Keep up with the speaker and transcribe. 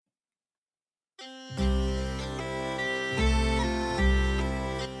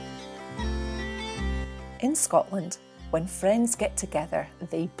In Scotland, when friends get together,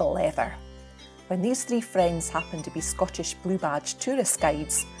 they blether. When these three friends happen to be Scottish Blue Badge tourist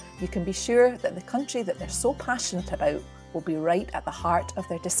guides, you can be sure that the country that they're so passionate about will be right at the heart of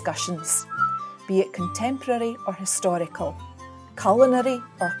their discussions, be it contemporary or historical, culinary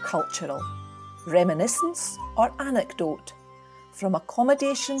or cultural, reminiscence or anecdote. From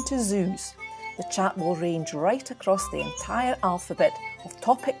accommodation to zoos, the chat will range right across the entire alphabet of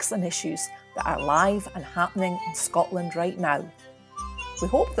topics and issues that are live and happening in Scotland right now. We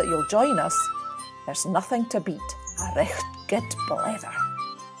hope that you'll join us. There's nothing to beat a recht good blether.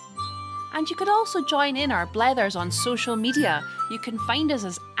 And you could also join in our blethers on social media. You can find us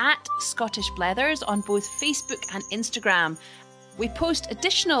as @ScottishBlethers on both Facebook and Instagram. We post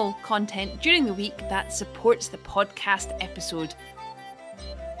additional content during the week that supports the podcast episode.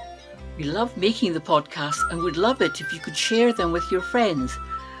 We love making the podcast and would love it if you could share them with your friends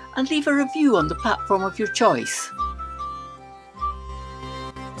and leave a review on the platform of your choice.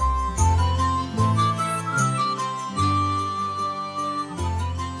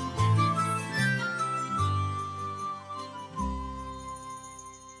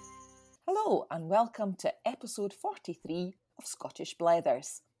 Hello and welcome to episode 43 of Scottish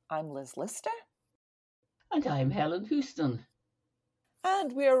Blethers. I'm Liz Lister. And I'm Helen Houston.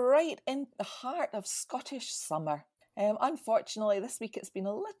 And we're right in the heart of Scottish summer. Unfortunately, this week it's been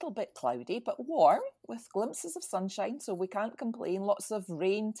a little bit cloudy, but warm with glimpses of sunshine, so we can't complain. Lots of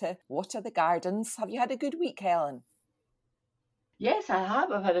rain to water the gardens. Have you had a good week, Helen? Yes, I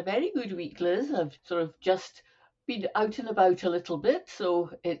have. I've had a very good week, Liz. I've sort of just been out and about a little bit,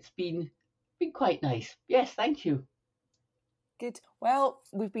 so it's been quite nice. Yes, thank you. Good. Well,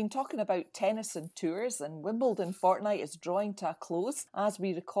 we've been talking about tennis and tours, and Wimbledon fortnight is drawing to a close. As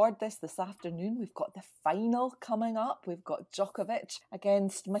we record this afternoon, we've got the final coming up. We've got Djokovic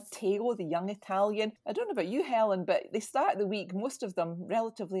against Matteo, the young Italian. I don't know about you, Helen, but they start the week, most of them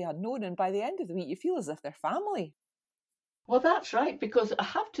relatively unknown, and by the end of the week, you feel as if they're family. Well, that's right, because I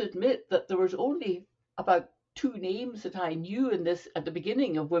have to admit that there was only about two names that I knew in this at the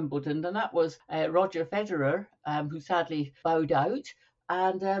beginning of Wimbledon, and that was Roger Federer, who sadly bowed out,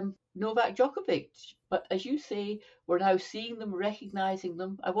 and Novak Djokovic. But as you say, we're now seeing them, recognising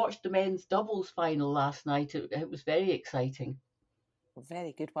them. I watched the men's doubles final last night. It was very exciting.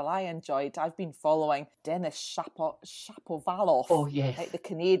 Very good. Well, I've been following Denis Shapovalov, oh, yes. the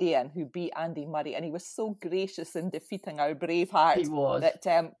Canadian who beat Andy Murray, and he was so gracious in defeating our Braveheart. He was. That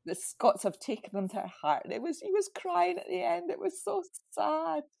the Scots have taken him to heart. He was crying at the end. It was so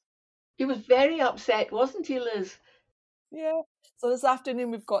sad. He was very upset, wasn't he, Liz? Yeah. So this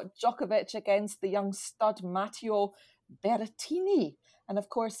afternoon we've got Djokovic against the young stud Matteo Berrettini. And of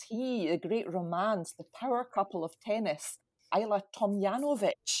course the great romance, the power couple of tennis, Ayla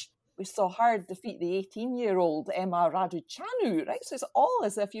Tomljanovic. We saw her defeat the 18-year-old Emma Raducanu, right? So it's all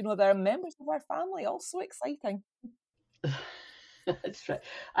as if, they're members of our family. All so exciting. That's right.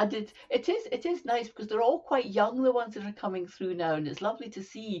 And it is nice because they're all quite young, the ones that are coming through now. And it's lovely to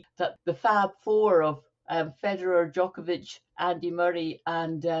see that the Fab Four of Federer, Djokovic, Andy Murray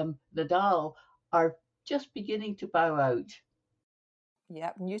and Nadal are just beginning to bow out.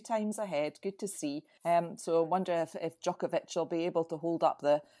 Yep, new times ahead. Good to see. So I wonder if Djokovic will be able to hold up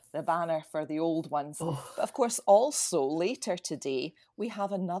the banner for the old ones. Oh. But of course, also later today, we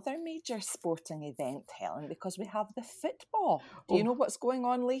have another major sporting event, Helen, because we have the football. Do you know what's going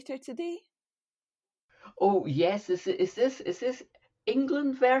on later today? Oh, yes. Is this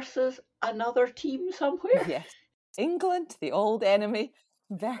England versus another team somewhere? Yes. England, the old enemy,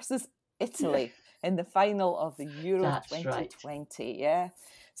 versus Italy. In the final of the Euro That's 2020, right. Yeah.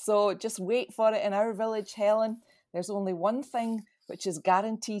 So just wait for it in our village, Helen. There's only one thing which is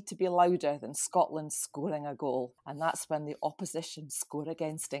guaranteed to be louder than Scotland scoring a goal, and that's when the opposition score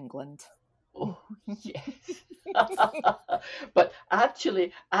against England. Oh, yes. But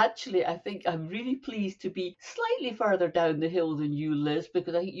actually, I think I'm really pleased to be slightly further down the hill than you, Liz,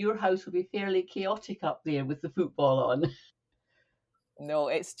 because I think your house will be fairly chaotic up there with the football on. No,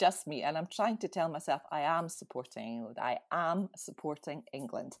 it's just me. And I'm trying to tell myself I am supporting England. I am supporting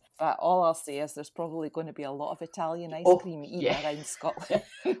England. But all I'll say is there's probably going to be a lot of Italian ice cream eaten around Scotland.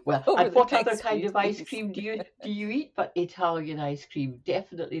 Well, and what other kind of ice cream do you eat? But Italian ice cream,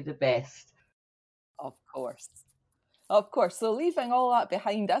 definitely the best. Of course. So leaving all that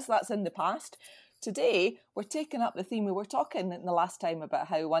behind us, that's in the past. Today, we're taking up the theme. We were talking the last time about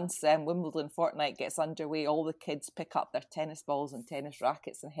how once Wimbledon fortnight gets underway, all the kids pick up their tennis balls and tennis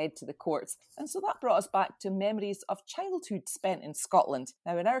rackets and head to the courts. And so that brought us back to memories of childhood spent in Scotland.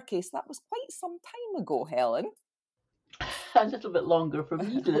 Now, in our case, that was quite some time ago, Helen. A little bit longer for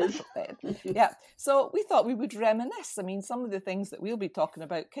me, Liz. Yeah, so we thought we would reminisce. I mean, some of the things that we'll be talking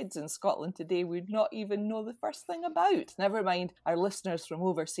about, kids in Scotland today would not even know the first thing about. Never mind our listeners from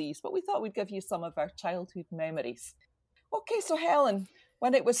overseas, but we thought we'd give you some of our childhood memories. Okay, so Helen,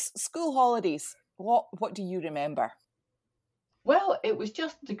 when it was school holidays, what do you remember? Well, it was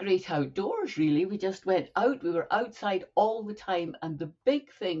just the great outdoors, really. We just went out. We were outside all the time. And the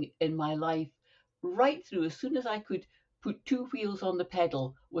big thing in my life, right through, as soon as I could put two wheels on the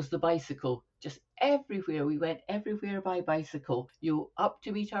pedal, was the bicycle. Just everywhere. We went everywhere by bicycle. Up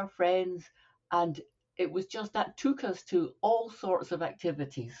to meet our friends. And it was just that took us to all sorts of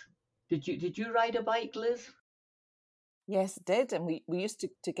activities. Did you ride a bike, Liz? Yes, it did. And we used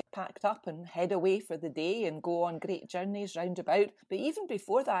to get packed up and head away for the day and go on great journeys round about. But even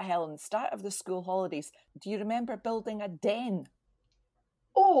before that, Helen, the start of the school holidays, do you remember building a den?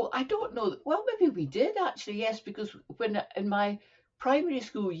 Oh, I don't know. Well, maybe we did actually, yes, because when in my primary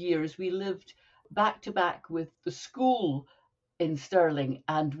school years, we lived back to back with the school in Stirling,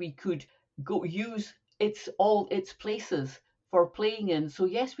 and we could go use all its places for playing in. So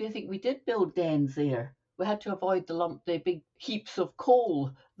yes, I think we did build dens there. We had to avoid the big heaps of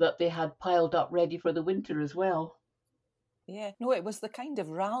coal that they had piled up ready for the winter as well. Yeah, no, it was the kind of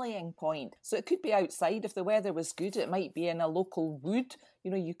rallying point. So it could be outside if the weather was good. It might be in a local wood.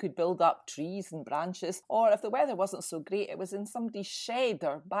 You could build up trees and branches. Or if the weather wasn't so great, it was in somebody's shed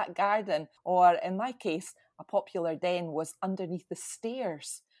or back garden. Or in my case, a popular den was underneath the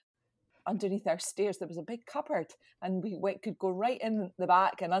stairs. Underneath our stairs, there was a big cupboard, and we could go right in the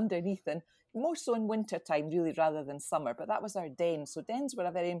back and underneath, and more so in winter time, really, rather than summer. But that was our den. So dens were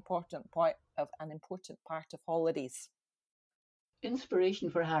a very important part of holidays.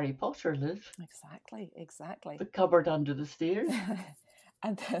 Inspiration for Harry Potter, Liz. Exactly. The cupboard under the stairs.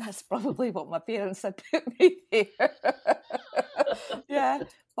 And that's probably what my parents had put me there. Yeah,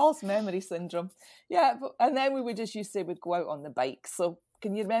 false memory syndrome. Yeah, and then we would, as you say, would go out on the bike. So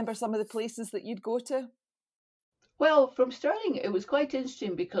can you remember some of the places that you'd go to? Well, from Stirling, it was quite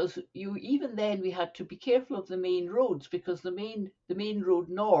interesting because even then we had to be careful of the main roads, because the main road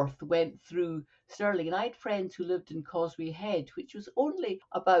north went through Stirling, and I had friends who lived in Causeway Head, which was only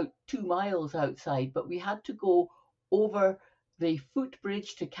about 2 miles outside, but we had to go over the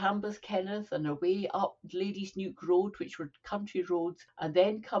footbridge to Cambus Kenneth and away up Ladysnuke Road, which were country roads, and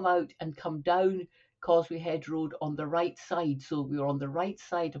then come out and come down Causeway Head Road on the right side. So we were on the right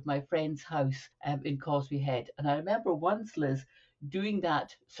side of my friend's house in Causeway Head. And I remember once, Liz, doing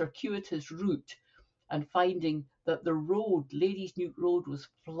that circuitous route and finding that the road, Ladysnuke Road, was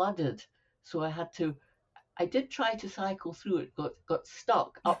flooded. So I did try to cycle through it, got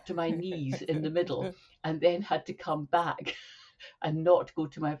stuck up to my knees in the middle, and then had to come back and not go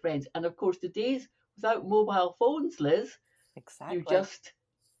to my friends. And of course, the days without mobile phones, Liz, exactly.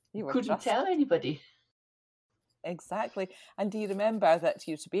 You couldn't tell anybody. Exactly. And do you remember that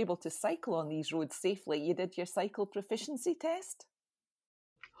to be able to cycle on these roads safely, you did your cycle proficiency test?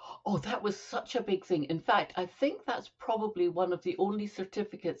 Oh, that was such a big thing. In fact, I think that's probably one of the only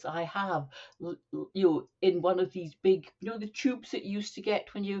certificates I have, in one of these big, the tubes that you used to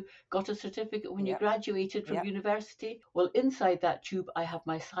get when you got a certificate when you graduated from university. Well, inside that tube, I have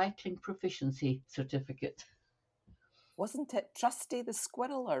my cycling proficiency certificate. Wasn't it Trusty the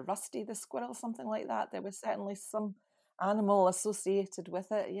Squirrel or Rusty the Squirrel, something like that? There was certainly some animal associated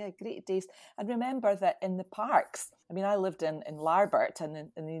with it. Yeah, great days. And remember that in the parks, I lived in Larbert,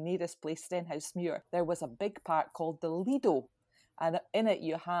 and in the nearest place, Stenhousemuir, there was a big park called the Lido. And in it,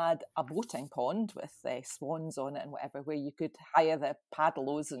 you had a boating pond with swans on it and whatever, where you could hire the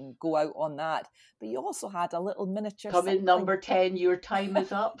paddles and go out on that. But you also had a little miniature... Come in number 10, your time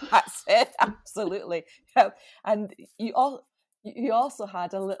is up. That's it, absolutely. Yeah. And you also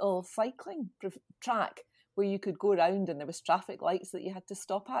had a little cycling track where you could go around, and there was traffic lights that you had to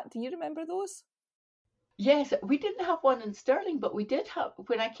stop at. Do you remember those? Yes, we didn't have one in Stirling, but we did have,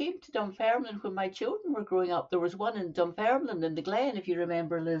 when I came to Dunfermline when my children were growing up, there was one in Dunfermline in the Glen, if you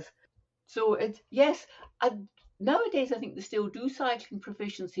remember, Liz. So nowadays I think they still do cycling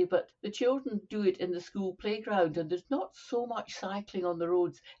proficiency, but the children do it in the school playground, and there's not so much cycling on the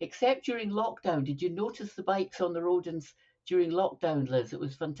roads, except during lockdown. Did you notice the bikes on the road during lockdown, Liz? It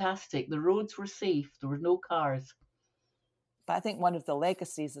was fantastic. The roads were safe. There were no cars. But I think one of the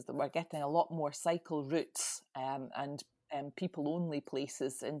legacies is that we're getting a lot more cycle routes, and people-only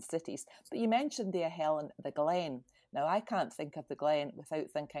places in cities. But you mentioned there, Helen, the Glen. Now, I can't think of the Glen without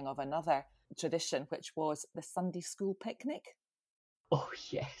thinking of another tradition, which was the Sunday school picnic. Oh,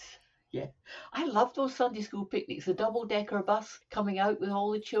 yes. Yeah. I love those Sunday school picnics, the double-decker bus coming out with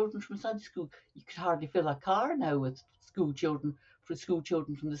all the children from Sunday school. You could hardly fill a car now with school children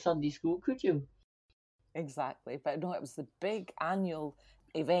from the Sunday school, could you? Exactly. But no, it was the big annual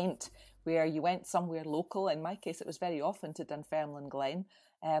event where you went somewhere local. In my case, it was very often to Dunfermline Glen,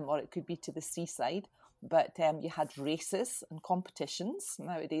 or it could be to the seaside. But you had races and competitions.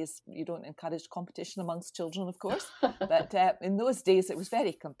 Nowadays, you don't encourage competition amongst children, of course. But in those days, it was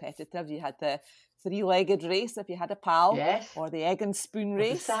very competitive. You had the three-legged race if you had a pal, Yes. or the egg and spoon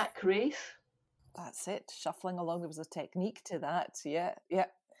race. The sack race. That's it, shuffling along. There was a technique to that. Yeah.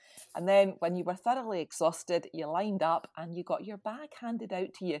 And then when you were thoroughly exhausted, you lined up and you got your bag handed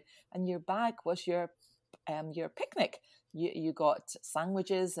out to you. And your bag was your picnic. You got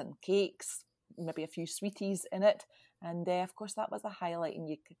sandwiches and cakes, maybe a few sweeties in it. And of course, that was a highlight. And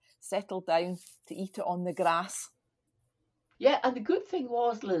you settled down to eat it on the grass. Yeah, and the good thing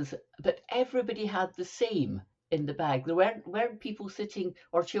was, Liz, that everybody had the same in the bag. There weren't people sitting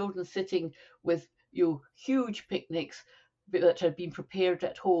or children sitting with huge picnics that had been prepared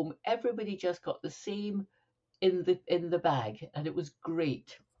at home. Everybody just got the same in the bag, and it was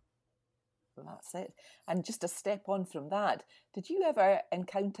great. That's it. And just a step on from that, did you ever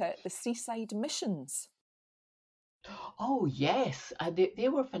encounter the seaside missions? Oh, yes. And they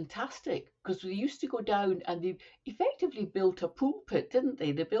were fantastic because we used to go down and they effectively built a pulpit, didn't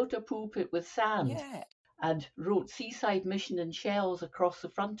they? They built a pulpit with sand. Yeah. And wrote Seaside Mission in shells across the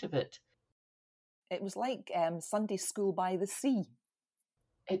front of it. It was like Sunday school by the sea.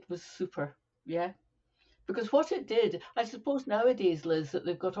 It was super, yeah. Because what it did, I suppose nowadays, Liz, that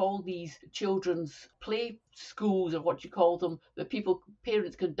they've got all these children's play schools, or what you call them, that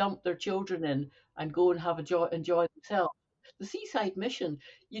parents can dump their children in and go and enjoy themselves. The Seaside Mission,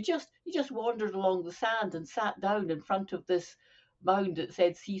 you just wandered along the sand and sat down in front of this mound that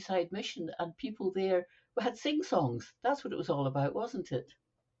said Seaside Mission, and people there had sing-songs. That's what it was all about, wasn't it?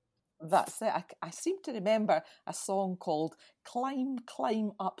 That's it. I seem to remember a song called Climb,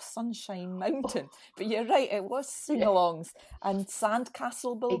 Climb Up Sunshine Mountain. But you're right, it was sing-alongs and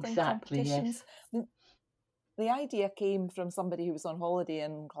sandcastle building competitions. Yes. The idea came from somebody who was on holiday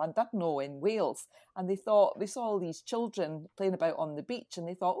in Llandudno in Wales, and they saw all these children playing about on the beach, and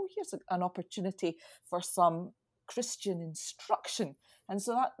they thought, oh, here's an opportunity for some Christian instruction. And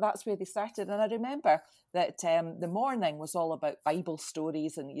so that's where they started. And I remember that the morning was all about Bible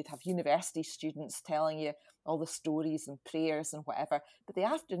stories, and you'd have university students telling you all the stories and prayers and whatever. But the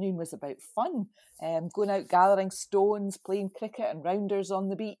afternoon was about fun, going out gathering stones, playing cricket and rounders on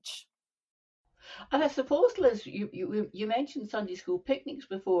the beach. And I suppose, Liz, you mentioned Sunday school picnics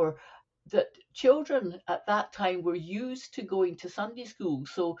before, that children at that time were used to going to Sunday school.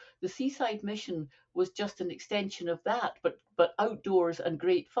 So the Seaside Mission was just an extension of that, but outdoors and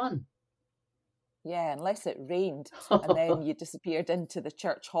great fun. Yeah, unless it rained and then you disappeared into the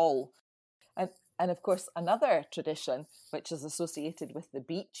church hall. And of course, another tradition which is associated with the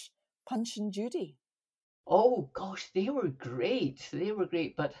beach, Punch and Judy. Oh gosh, they were great. They were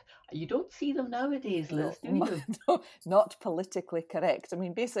great, but you don't see them nowadays, Liz, do you? No, not politically correct. I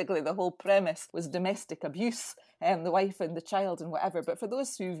mean, basically the whole premise was domestic abuse, the wife and the child and whatever. But for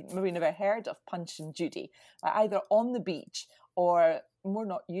those who've maybe never heard of Punch and Judy, either on the beach or more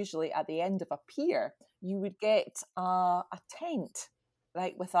not usually at the end of a pier, you would get a tent,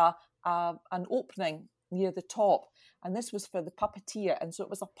 right, with an opening near the top, and this was for the puppeteer, and so it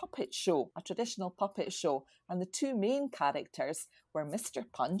was a puppet show, a traditional puppet show, and the two main characters were Mr.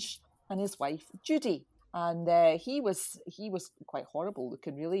 Punch and his wife Judy, and he was quite horrible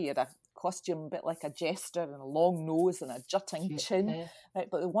looking, really. He had a costume a bit like a jester and a long nose and a jutting chin, right?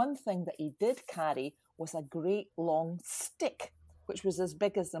 But the one thing that he did carry was a great long stick, which was as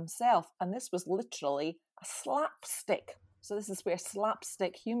big as himself, and this was literally a slapstick. So this is where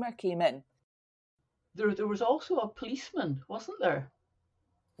slapstick humour came in. There was also a policeman, wasn't there?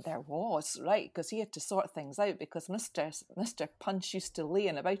 There was, right, because he had to sort things out, because Mr. Punch used to lay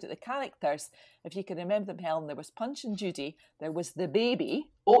in about it. The characters, if you can remember them, Helen, there was Punch and Judy, there was the baby.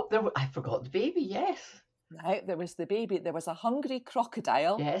 Oh, I forgot the baby, yes. Right, there was the baby, there was a hungry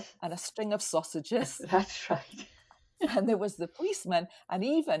crocodile, yes, and a string of sausages. That's right. And there was the policeman, and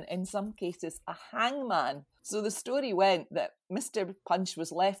even in some cases a hangman. So the story went that Mr. Punch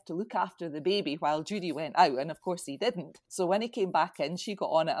was left to look after the baby while Judy went out, and of course he didn't. So when he came back in, she got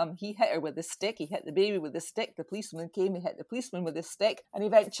on at him, he hit her with the stick, he hit the baby with the stick, the policeman came, he hit the policeman with the stick, and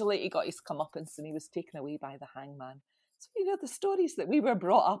eventually he got his comeuppance and he was taken away by the hangman. So, the stories that we were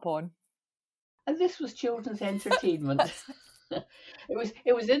brought up on. And this was children's entertainment.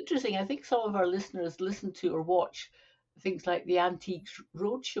 It was interesting. I think some of our listeners listen to or watch things like the Antiques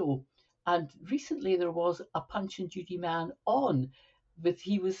Roadshow. And recently there was a Punch and Judy man on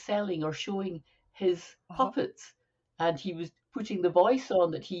he was selling or showing his puppets, and he was putting the voice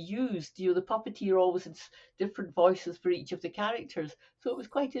on that he used. The puppeteer always had different voices for each of the characters. So it was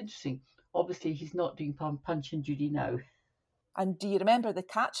quite interesting. Obviously, he's not doing Punch and Judy now. And do you remember the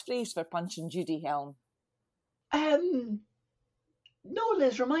catchphrase for Punch and Judy, Helen? No,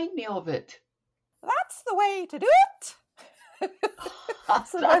 Liz, remind me of it. That's the way to do it.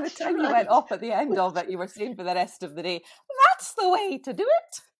 So by the time you went off at the end of it, you were saying for the rest of the day, that's the way to do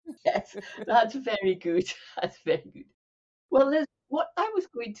it. Yes, that's very good. That's very good. Well, Liz, what I was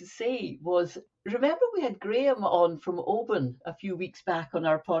going to say was, remember we had Graham on from Oban a few weeks back on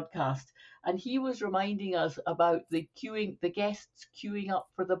our podcast, and he was reminding us about the guests queuing up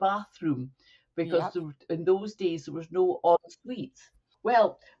for the bathroom, because in those days there was no en-suites.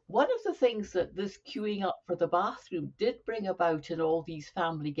 Well, one of the things that this queuing up for the bathroom did bring about in all these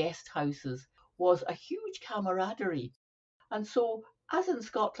family guest houses was a huge camaraderie. And so, as in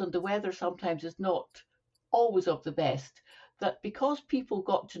Scotland, the weather sometimes is not always of the best, that because people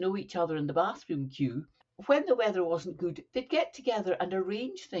got to know each other in the bathroom queue, when the weather wasn't good, they'd get together and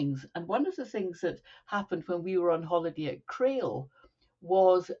arrange things. And one of the things that happened when we were on holiday at Crail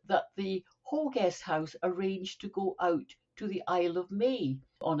was that the whole guest house arranged to go out to the Isle of May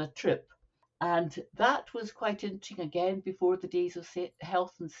on a trip. And that was quite interesting, again, before the days of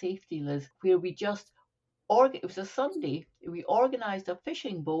health and safety, Liz, where we just, it was a Sunday, we organised a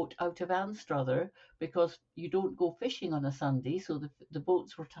fishing boat out of Anstruther, because you don't go fishing on a Sunday, so the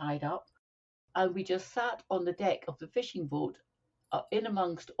boats were tied up. And we just sat on the deck of the fishing boat in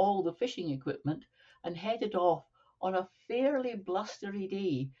amongst all the fishing equipment and headed off on a fairly blustery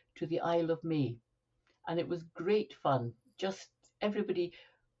day to the Isle of May. And it was great fun, just everybody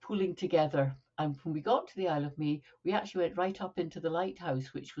pulling together. And when we got to the Isle of May, we actually went right up into the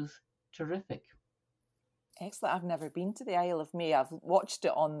lighthouse, which was terrific. Excellent. I've never been to the Isle of May. I've watched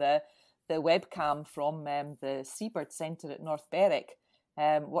it on the webcam from the Seabird Centre at North Berwick,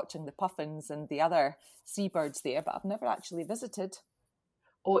 watching the puffins and the other seabirds there, but I've never actually visited.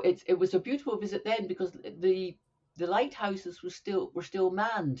 Oh, it was a beautiful visit then, because the lighthouses were still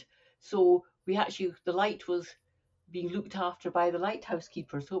manned. So the light was being looked after by the lighthouse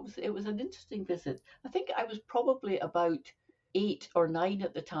keeper. So it was an interesting visit. I think I was probably about 8 or 9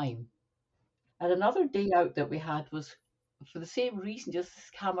 at the time. And another day out that we had was, for the same reason, just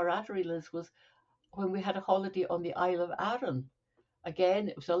this camaraderie, Liz, was when we had a holiday on the Isle of Arran. Again,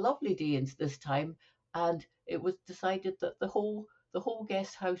 it was a lovely day this time, and it was decided that the whole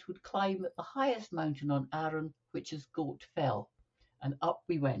guest house would climb at the highest mountain on Arran, which is Goat Fell, and up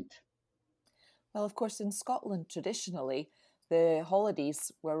we went. Well, of course, in Scotland, traditionally, the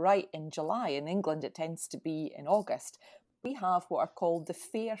holidays were right in July. In England, it tends to be in August. We have what are called the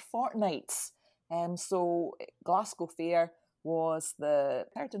fair fortnights. So Glasgow Fair was the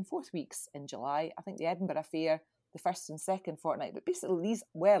 3rd and 4th weeks in July. I think the Edinburgh Fair, the 1st and 2nd fortnight. But basically, these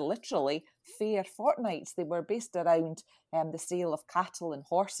were literally fair fortnights. They were based around the sale of cattle and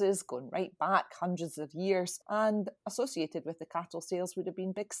horses, going right back hundreds of years. And associated with the cattle sales would have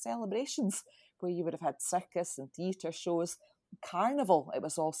been big celebrations, where you would have had circus and theatre shows. Carnival, it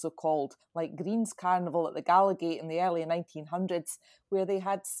was also called, like Green's Carnival at the Gallowgate in the early 1900s, where they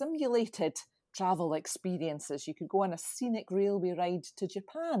had simulated travel experiences. You could go on a scenic railway ride to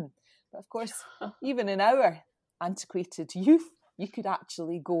Japan. But of course, even in our antiquated youth, you could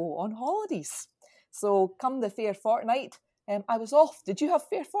actually go on holidays. So come the fair fortnight, I was off. Did you have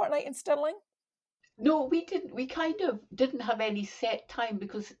fair fortnight in Stirling? No, we didn't. We kind of didn't have any set time,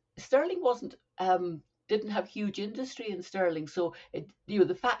 because Stirling didn't have huge industry in Stirling, so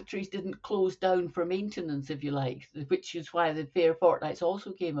the factories didn't close down for maintenance, if you like, which is why the fair fortnights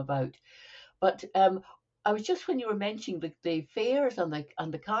also came about. But I was just, when you were mentioning the fairs and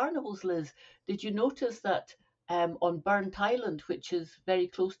the carnivals, Liz, did you notice that on Burnt Island, which is very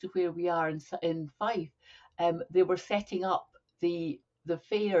close to where we are in Fife, they were setting up the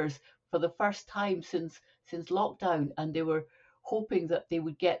fairs for the first time since lockdown, and they were hoping that they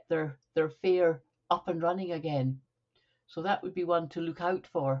would get their fair up and running again. So that would be one to look out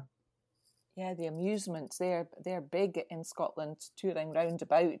for. Yeah, the amusements, they're big in Scotland, touring round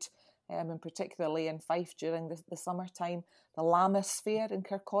about, and particularly in Fife during the summertime. The Lammas Fair in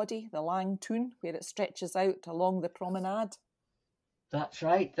Kirkcaldy, the Lang Toon, where it stretches out along the promenade. That's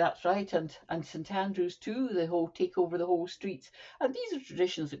right, that's right. And St Andrews too, the whole take over the whole streets. And these are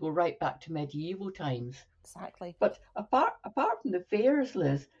traditions that go right back to medieval times. Exactly. But apart from the fairs,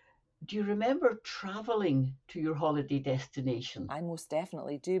 Liz, do you remember travelling to your holiday destination? I most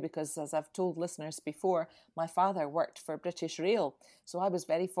definitely do, because as I've told listeners before, my father worked for British Rail. So I was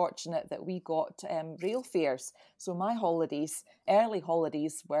very fortunate that we got rail fares. So my holidays, early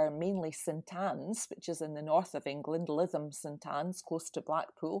holidays, were mainly St Anne's, which is in the north of England, Lytham St Anne's, close to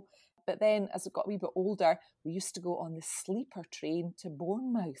Blackpool. But then as I got a wee bit older, we used to go on the sleeper train to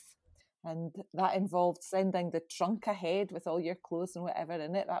Bournemouth. And that involved sending the trunk ahead with all your clothes and whatever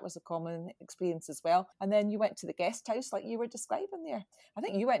in it. That was a common experience as well. And then you went to the guest house like you were describing there. I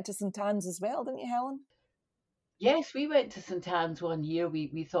think you went to St Anne's as well, didn't you, Helen? Yes, we went to St Anne's one year.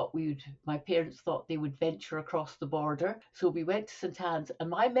 We thought my parents thought they would venture across the border. So we went to St Anne's.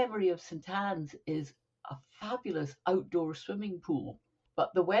 And my memory of St Anne's is a fabulous outdoor swimming pool. But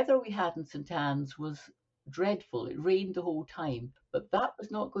the weather we had in St Anne's was dreadful. It rained the whole time. But that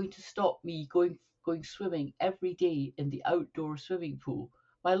was not going to stop me going swimming every day in the outdoor swimming pool.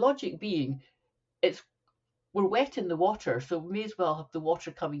 My logic being, we're wet in the water, so we may as well have the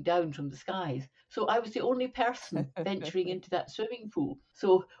water coming down from the skies. So I was the only person venturing into that swimming pool.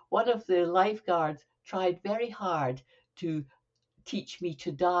 So one of the lifeguards tried very hard to teach me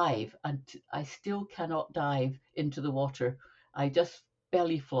to dive, and I still cannot dive into the water. I just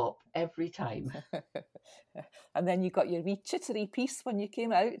belly flop every time. And then you got your wee chittery piece when you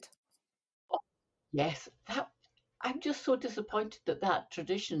came out. Yes, I'm just so disappointed that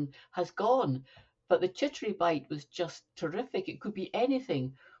tradition has gone. But the chittery bite was just terrific. It could be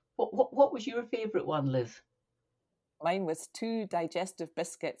anything. What was your favourite one, Liz? Mine was 2 digestive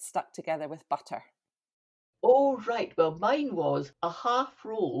biscuits stuck together with butter. Oh, right. Well, mine was a half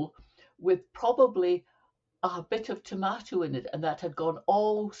roll with probably a bit of tomato in it, and that had gone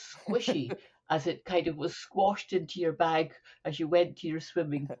all squishy as it kind of was squashed into your bag as you went to your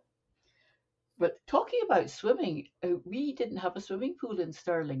swimming. But talking about swimming, we didn't have a swimming pool in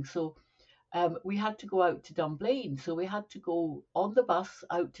Stirling, so we had to go out to Dunblane. So we had to go on the bus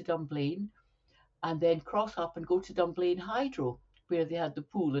out to Dunblane and then cross up and go to Dunblane Hydro, where they had the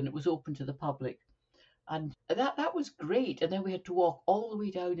pool and it was open to the public. And that was great. And then we had to walk all the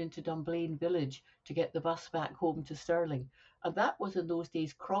way down into Dunblane village to get the bus back home to Stirling. And that was in those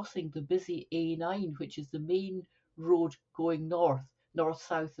days crossing the busy A9, which is the main road going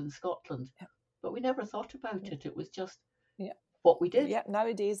north-south in Scotland. Yeah. But we never thought about it. It was just Yeah. what we did. Yeah,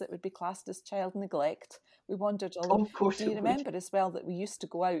 nowadays it would be classed as child neglect. We wandered a lot. Oh, of course. Do you remember as well that we used to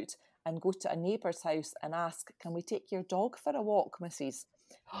go out and go to a neighbour's house and ask, can we take your dog for a walk, Mrs.?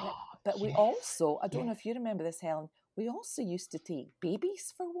 But we also, I don't know if you remember this, Helen, we also used to take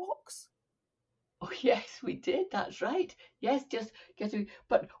babies for walks. Oh, yes, we did. That's right. Yes, just get to.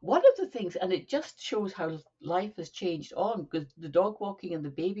 But one of the things, and it just shows how life has changed on, because the dog walking and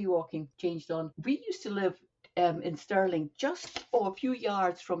the baby walking changed on. We used to live in Stirling, just a few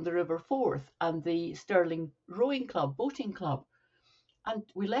yards from the River Forth and the Stirling Rowing Club, boating club. And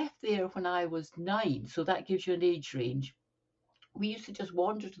we left there when I was 9, so that gives you an age range. We used to just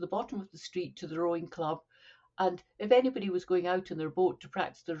wander to the bottom of the street to the rowing club. And if anybody was going out in their boat to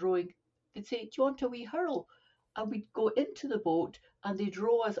practice the rowing, they'd say, do you want a wee hurl? And we'd go into the boat and they'd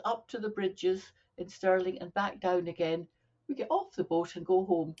row us up to the bridges in Stirling and back down again. We'd get off the boat and go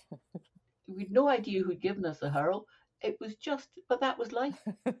home. We'd no idea who'd given us the hurl. It was just, but that was life.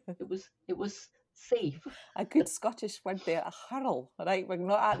 It was safe. A good Scottish word there, a hurl, right? We're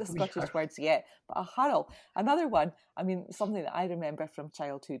not at the Scottish words yet, but a hurl. Another one, I mean, something that I remember from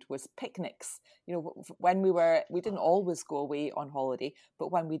childhood was picnics. You know, when we didn't always go away on holiday,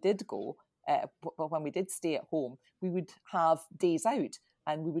 but when we did go, when we did stay at home, we would have days out.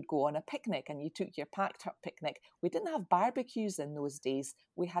 And we would go on a picnic, and you took your packed up picnic. We didn't have barbecues in those days.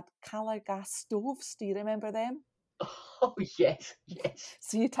 We had Calor gas stoves. Do you remember them? Oh, yes, yes.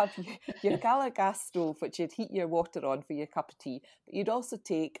 So you'd have your Calor gas stove, which you'd heat your water on for your cup of tea, but you'd also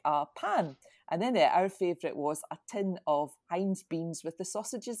take a pan. And in it, our favourite was a tin of Heinz beans with the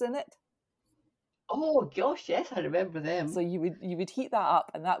sausages in it. Oh, gosh, yes, I remember them. So you would heat that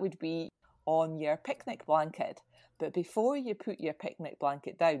up, and that would be on your picnic blanket. But before you put your picnic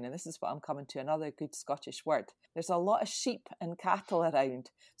blanket down, and this is what I'm coming to, another good Scottish word, there's a lot of sheep and cattle around.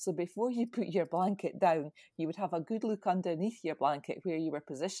 So before you put your blanket down, you would have a good look underneath your blanket where you were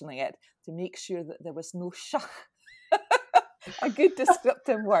positioning it to make sure that there was no shuck. A good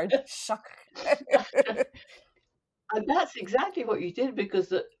descriptive word, shuck. And that's exactly what you did,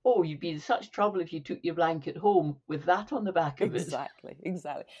 because you'd be in such trouble if you took your blanket home with that on the back of it.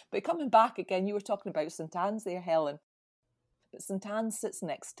 Exactly. But coming back again, you were talking about St Anne's there, Helen. But St Anne's sits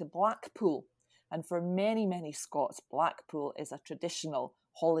next to Blackpool. And for many, many Scots, Blackpool is a traditional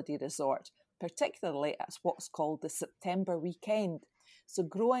holiday resort, particularly at what's called the September weekend. So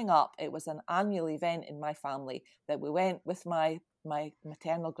growing up, it was an annual event in my family that we went with my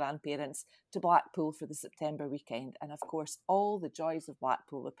maternal grandparents to Blackpool for the September weekend. And of course, all the joys of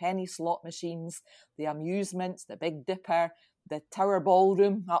Blackpool, the penny slot machines, the amusements, the Big Dipper, the Tower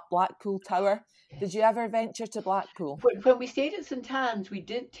Ballroom at Blackpool Tower. Did you ever venture to Blackpool? When we stayed at St Anne's, we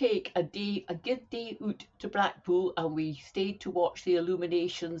did take a good day out to Blackpool, and we stayed to watch the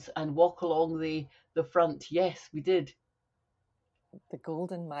illuminations and walk along the front. Yes, we did. The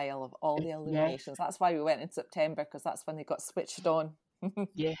Golden Mile of all the illuminations. Yes. That's why we went in September, because that's when they got switched on.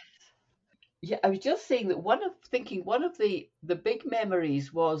 Yes. Yeah, I was just saying that one of the big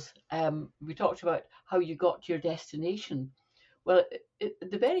memories was we talked about how you got to your destination. Well, in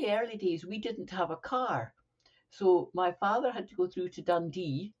the very early days, we didn't have a car. So my father had to go through to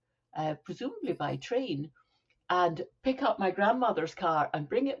Dundee, presumably by train, and pick up my grandmother's car and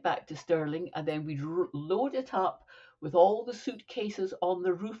bring it back to Stirling. And then we'd load it up with all the suitcases on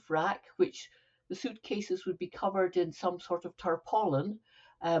the roof rack, which the suitcases would be covered in some sort of tarpaulin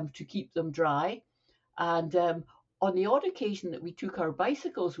to keep them dry. And on the odd occasion that we took our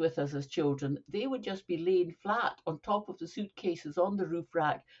bicycles with us as children, they would just be laying flat on top of the suitcases on the roof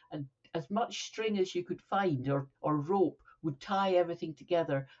rack, and as much string as you could find or rope would tie everything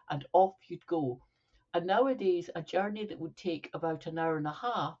together, and off you'd go. And nowadays, a journey that would take about an hour and a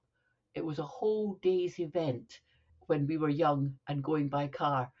half, it was a whole day's event when we were young and going by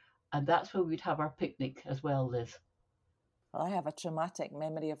car. And that's where we'd have our picnic as well, Liz. Well, I have a traumatic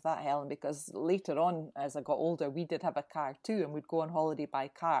memory of that, Helen, because later on, as I got older, we did have a car too, and we'd go on holiday by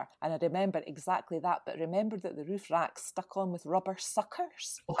car. And I remember exactly that, but remember that the roof rack stuck on with rubber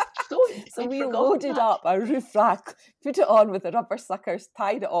suckers. Oh, so we loaded up our roof rack, put it on with the rubber suckers,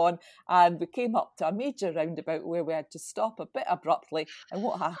 tied it on, and we came up to a major roundabout where we had to stop a bit abruptly. And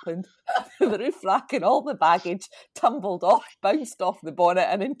what happened? The roof rack and all the baggage tumbled off, bounced off the bonnet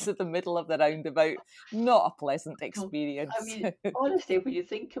and into the middle of the roundabout. Not a pleasant experience. I mean, honestly, when you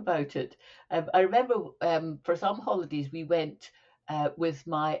think about it, I remember for some holidays we went with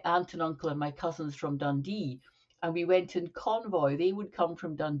my aunt and uncle and my cousins from Dundee, and we went in convoy. They would come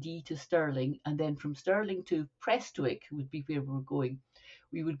from Dundee to Stirling, and then from Stirling to Prestwick would be where we were going.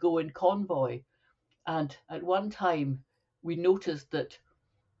 We would go in convoy, and at one time we noticed that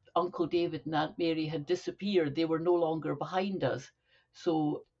Uncle David and Aunt Mary had disappeared. They were no longer behind us,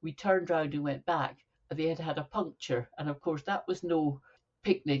 so we turned round and went back. They had had a puncture, and of course that was no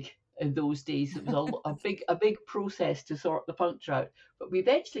picnic in those days. It was a big process to sort the puncture out. But we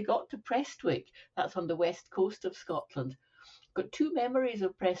eventually got to Prestwick. That's on the west coast of Scotland. Got two memories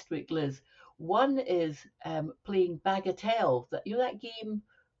of Prestwick, Liz. One is playing bagatelle. That game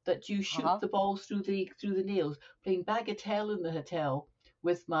that you shoot the balls through the nails. Playing bagatelle in the hotel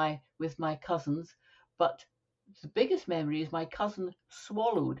with my cousins. But the biggest memory is my cousin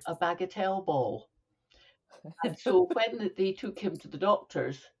swallowed a bagatelle ball. And so when they took him to the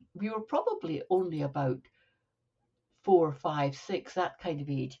doctors, we were probably only about 4, 5, 6, that kind of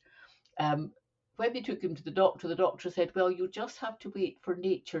age. When they took him to the doctor said, well, you'll just have to wait for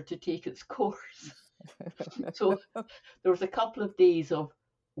nature to take its course. So there was a couple of days of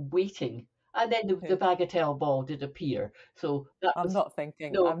waiting. And then the bagatelle ball did appear. So I'm not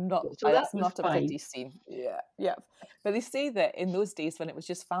thinking. So that's not a pretty scene. Yeah. But they say that in those days when it was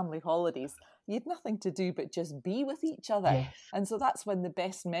just family holidays, you had nothing to do but just be with each other. Yes. And so that's when the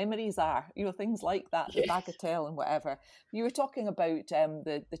best memories are, things like that, the bagatelle and whatever. You were talking about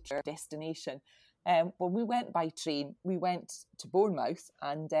the destination. When we went by train, we went to Bournemouth,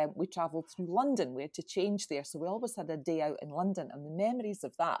 and we travelled through London. We had to change there, so we always had a day out in London. And the memories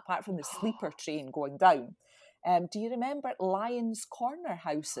of that, apart from the sleeper train going down, do you remember Lions Corner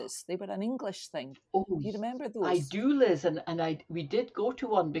houses? They were an English thing. Oh, do you remember those? I do, Liz, and we did go to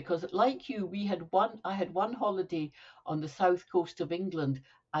one because, like you, I had one holiday on the south coast of England,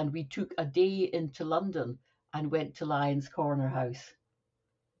 and we took a day into London and went to Lions Corner House.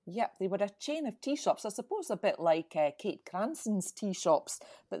 Yep, they were a chain of tea shops, I suppose a bit like Kate Cranston's tea shops,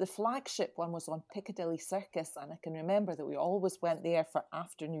 but the flagship one was on Piccadilly Circus, and I can remember that we always went there for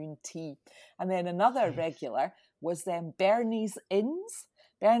afternoon tea. And then another regular was Bernie's Inns.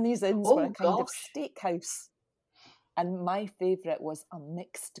 Bernie's Inns were a kind of steakhouse. And my favourite was a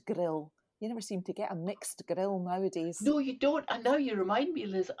mixed grill. You never seem to get a mixed grill nowadays. No, you don't. And now you remind me,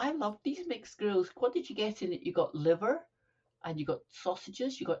 Liz, I love these mixed grills. What did you get in it? You got liver, and you got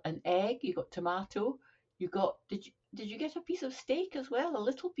sausages, you got an egg, you got tomato, did you get a piece of steak as well? A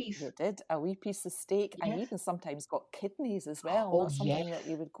little piece? You did, a wee piece of steak, Yes. and even sometimes got kidneys as well. Oh, Not something yes. that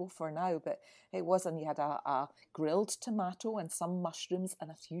you would go for now, but it was, and you had a grilled tomato and some mushrooms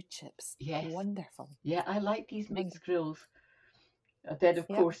and a few chips. Yes. Wonderful. Yeah, I like these mixed grills. And then, of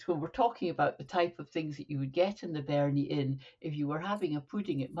Yep. course, when we're talking about the type of things that you would get in the Bernie Inn, if you were having a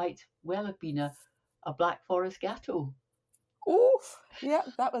pudding, it might well have been a Black Forest Gateau. Oh, yeah,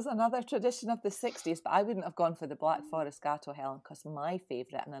 that was another tradition of the 60s, but I wouldn't have gone for the Black Forest Gateau, Helen, because my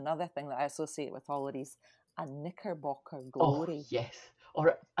favourite, and another thing that I associate with holidays, a Knickerbocker Glory. Oh, yes.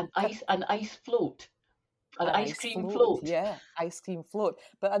 Or an ice float. An ice cream float. Yeah, ice cream float.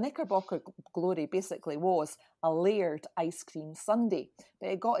 But a Knickerbocker Glory basically was a layered ice cream sundae. But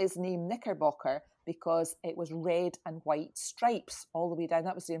it got its name Knickerbocker because it was red and white stripes all the way down.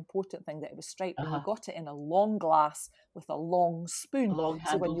 That was the important thing, that it was striped. And you got it in a long glass with a long spoon.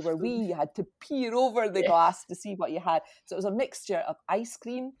 So when you were wee, you had to peer over the glass to see what you had. So it was a mixture of ice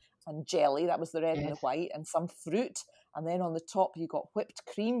cream and jelly, that was the red and the white, and some fruit. And then on the top you got whipped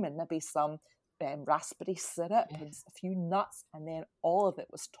cream and maybe some raspberry syrup and a few nuts, and then all of it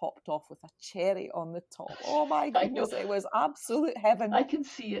was topped off with a cherry on the top. Oh my goodness, it was absolute heaven. I can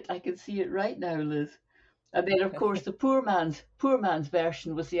see it right now, Liz. And then, of course, the poor man's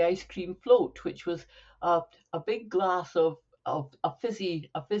version was the ice cream float, which was a big glass of a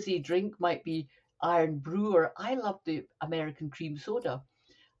fizzy drink, might be Iron Brew, or I love the American cream soda,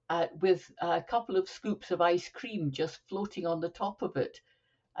 with a couple of scoops of ice cream just floating on the top of it.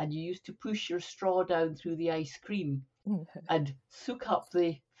 And you used to push your straw down through the ice cream and soak up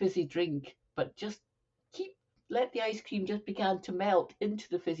the fizzy drink, but just let the ice cream just begin to melt into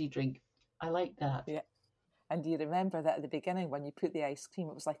the fizzy drink. I like that. Yeah. And do you remember that at the beginning when you put the ice cream,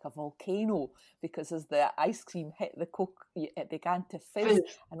 it was like a volcano, because as the ice cream hit the Coke, it began to fizz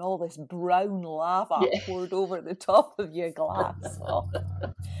and all this brown lava poured over the top of your glass. Oh.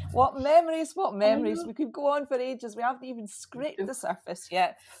 What memories. We could go on for ages. We haven't even scraped the surface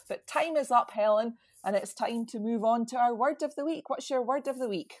yet. But time is up, Helen, and it's time to move on to our word of the week. What's your word of the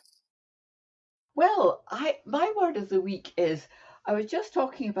week? Well, my word of the week is, I was just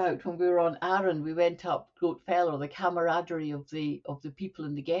talking about when we were on Arran, we went up Goat Fell, or the camaraderie of the people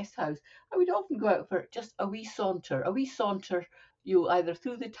in the guest house. I would often go out for just a wee saunter, either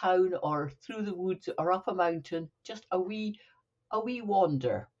through the town or through the woods or up a mountain, just a wee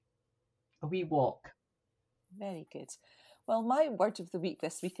wander, a wee walk. Very good. Well, my word of the week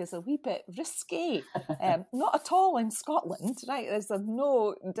this week is a wee bit risque. Not at all in Scotland, right? There's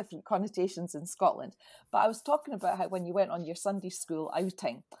no different connotations in Scotland. But I was talking about how when you went on your Sunday school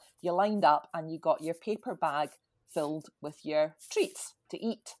outing, you lined up and you got your paper bag filled with your treats to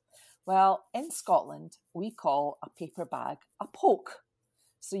eat. Well, in Scotland, we call a paper bag a poke.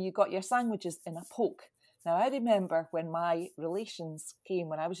 So you got your sandwiches in a poke. Now, I remember when my relations came,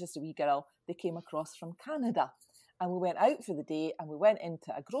 when I was just a wee girl, they came across from Canada. And we went out for the day and we went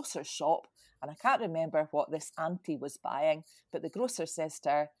into a grocer's shop, and I can't remember what this auntie was buying, but the grocer says to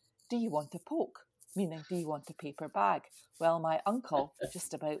her, "Do you want a poke?" Meaning, do you want a paper bag? Well, my uncle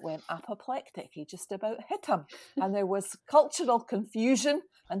just about went apoplectic. He just about hit him. And there was cultural confusion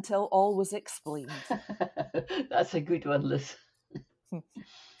until all was explained. That's a good one, Liz.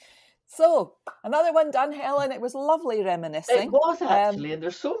 So, another one done, Helen. It was lovely reminiscing. It was actually, and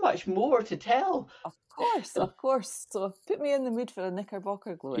there's so much more to tell. Of course. So put me in the mood for a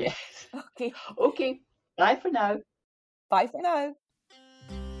Knickerbocker Glory. Yes. Okay. Bye for now. Bye for now.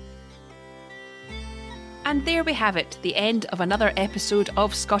 And there we have it, the end of another episode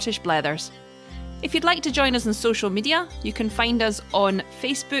of Scottish Blethers. If you'd like to join us on social media, you can find us on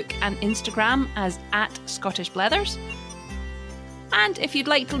Facebook and Instagram as @ScottishBlethers. And if you'd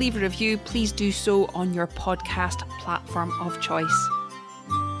like to leave a review, please do so on your podcast platform of choice.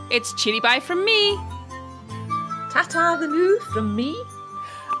 It's cheery bye from me. Ta-ta the new from me.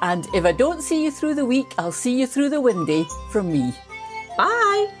 And if I don't see you through the week, I'll see you through the windy from me.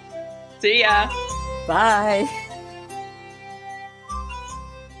 Bye. See ya. Bye.